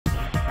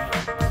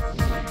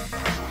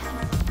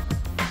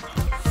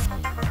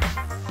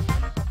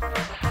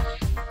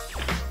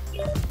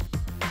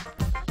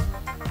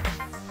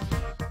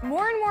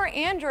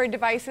Android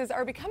devices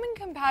are becoming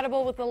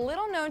compatible with a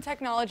little-known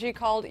technology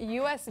called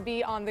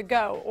USB on the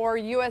go, or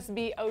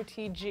USB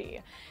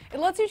OTG. It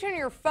lets you turn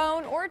your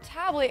phone or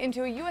tablet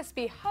into a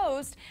USB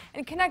host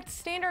and connect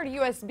standard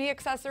USB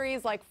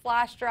accessories like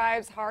flash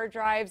drives, hard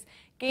drives,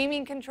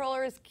 gaming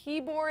controllers,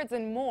 keyboards,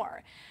 and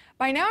more.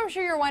 By now, I'm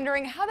sure you're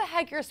wondering how the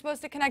heck you're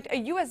supposed to connect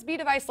a USB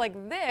device like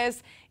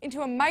this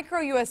into a micro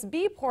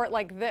USB port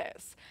like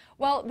this.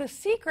 Well, the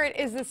secret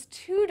is this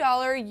 $2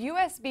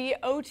 USB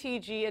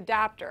OTG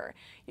adapter.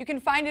 You can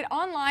find it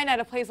online at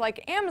a place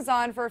like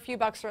Amazon for a few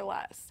bucks or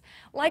less.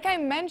 Like I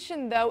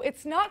mentioned though,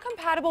 it's not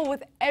compatible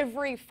with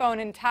every phone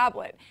and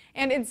tablet,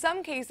 and in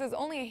some cases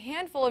only a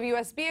handful of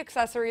USB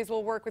accessories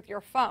will work with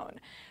your phone.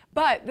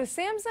 But the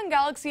Samsung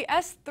Galaxy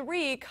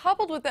S3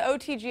 coupled with the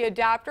OTG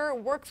adapter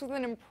works with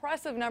an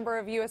impressive number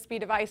of USB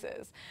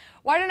devices.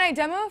 Why don't I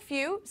demo a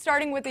few,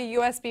 starting with a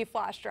USB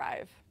flash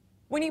drive.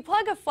 When you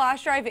plug a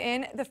flash drive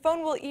in, the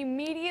phone will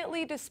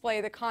immediately display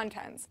the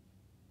contents.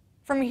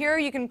 From here,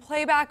 you can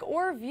play back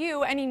or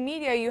view any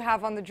media you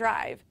have on the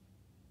drive.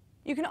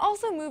 You can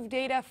also move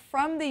data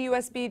from the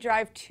USB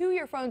drive to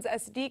your phone's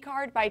SD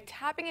card by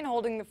tapping and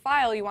holding the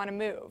file you want to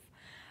move.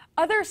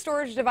 Other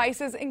storage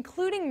devices,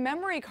 including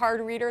memory card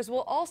readers,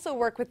 will also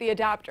work with the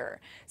adapter.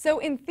 So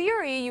in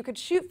theory, you could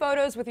shoot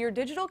photos with your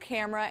digital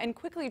camera and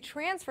quickly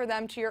transfer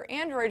them to your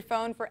Android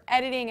phone for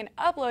editing and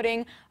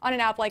uploading on an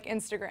app like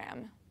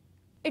Instagram.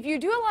 If you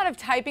do a lot of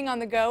typing on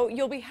the go,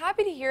 you'll be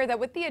happy to hear that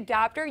with the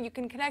adapter, you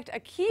can connect a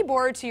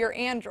keyboard to your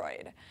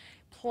Android.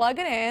 Plug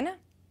it in,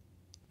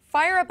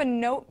 fire up a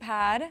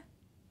notepad,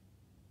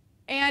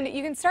 and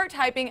you can start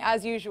typing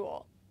as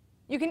usual.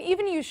 You can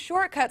even use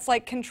shortcuts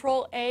like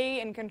Control-A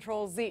and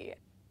Control-Z.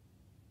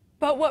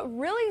 But what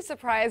really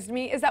surprised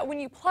me is that when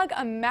you plug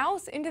a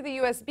mouse into the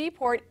USB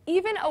port,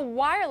 even a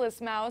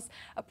wireless mouse,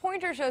 a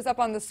pointer shows up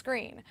on the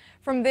screen.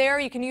 From there,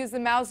 you can use the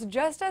mouse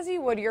just as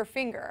you would your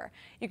finger.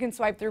 You can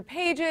swipe through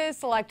pages,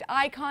 select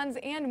icons,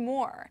 and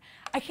more.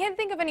 I can't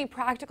think of any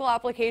practical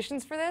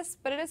applications for this,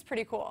 but it is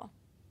pretty cool.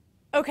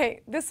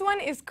 Okay, this one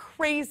is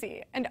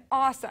crazy and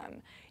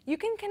awesome. You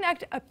can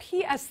connect a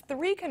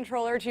PS3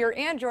 controller to your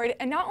Android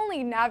and not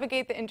only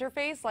navigate the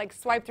interface, like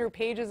swipe through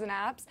pages and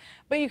apps,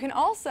 but you can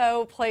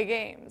also play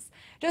games.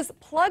 Just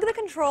plug the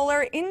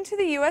controller into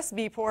the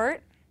USB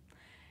port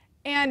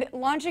and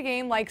launch a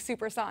game like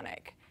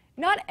Supersonic.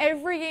 Not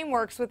every game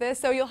works with this,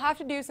 so you'll have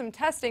to do some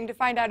testing to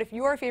find out if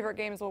your favorite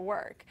games will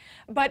work.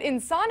 But in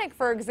Sonic,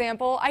 for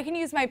example, I can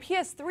use my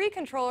PS3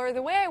 controller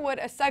the way I would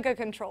a Sega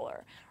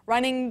controller.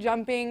 Running,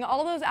 jumping,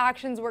 all those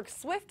actions work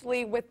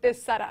swiftly with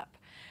this setup.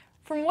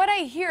 From what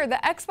I hear, the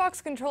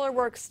Xbox controller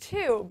works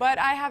too, but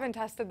I haven't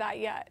tested that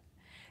yet.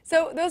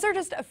 So those are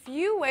just a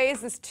few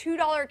ways this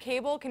 $2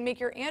 cable can make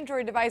your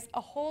Android device a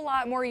whole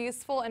lot more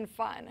useful and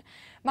fun.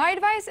 My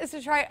advice is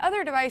to try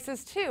other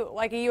devices too,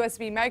 like a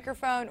USB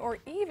microphone or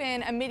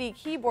even a MIDI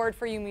keyboard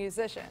for you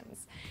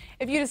musicians.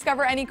 If you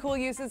discover any cool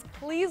uses,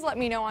 please let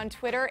me know on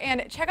Twitter,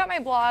 and check out my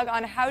blog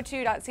on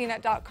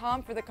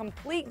howto.cnet.com for the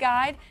complete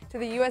guide to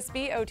the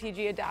USB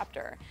OTG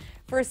adapter.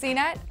 For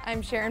CNET,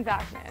 I'm Sharon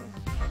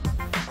Vaknin.